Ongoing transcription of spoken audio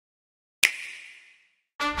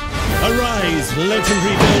Arise,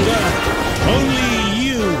 legendary builder! Only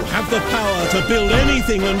you have the power to build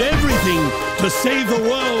anything and everything to save the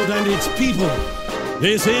world and its people.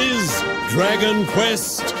 This is Dragon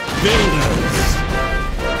Quest Builders.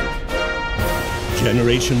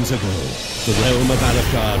 Generations ago, the realm of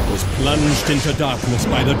Alefgard was plunged into darkness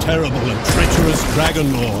by the terrible and treacherous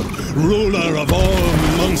Dragon Lord, ruler of all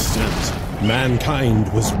monsters.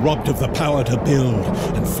 Mankind was robbed of the power to build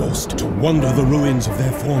and forced to wander the ruins of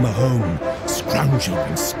their former home, scrounging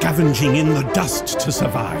and scavenging in the dust to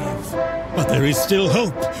survive. But there is still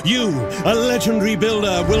hope. You, a legendary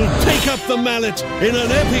builder, will take up the mallet in an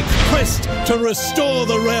epic quest to restore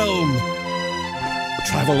the realm.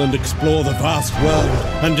 Travel and explore the vast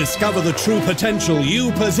world and discover the true potential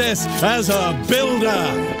you possess as a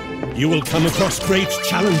builder. You will come across great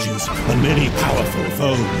challenges and many powerful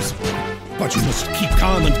foes. But you must keep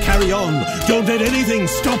calm and carry on. Don't let anything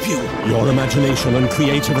stop you. Your imagination and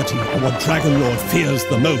creativity are what Dragon Lord fears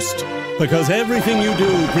the most, because everything you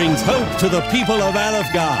do brings hope to the people of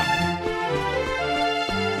Alefgard.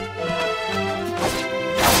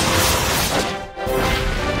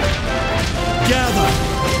 Gather!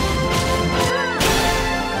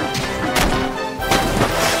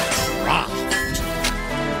 Craft!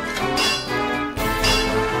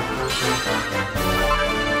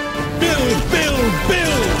 Build, build,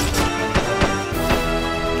 build!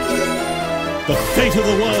 The fate of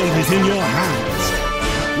the world is in your hands.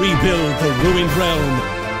 Rebuild the ruined realm.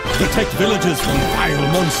 Protect villagers from vile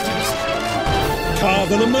monsters.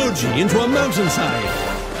 Carve an emoji into a mountainside.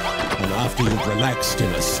 And after you've relaxed in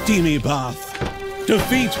a steamy bath,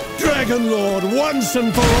 defeat Dragon Lord once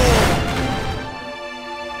and for all!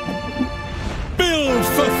 Build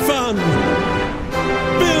for fun!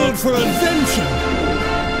 Build for adventure!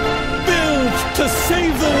 Build to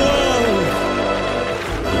save the world!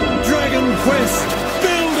 Dragon Quest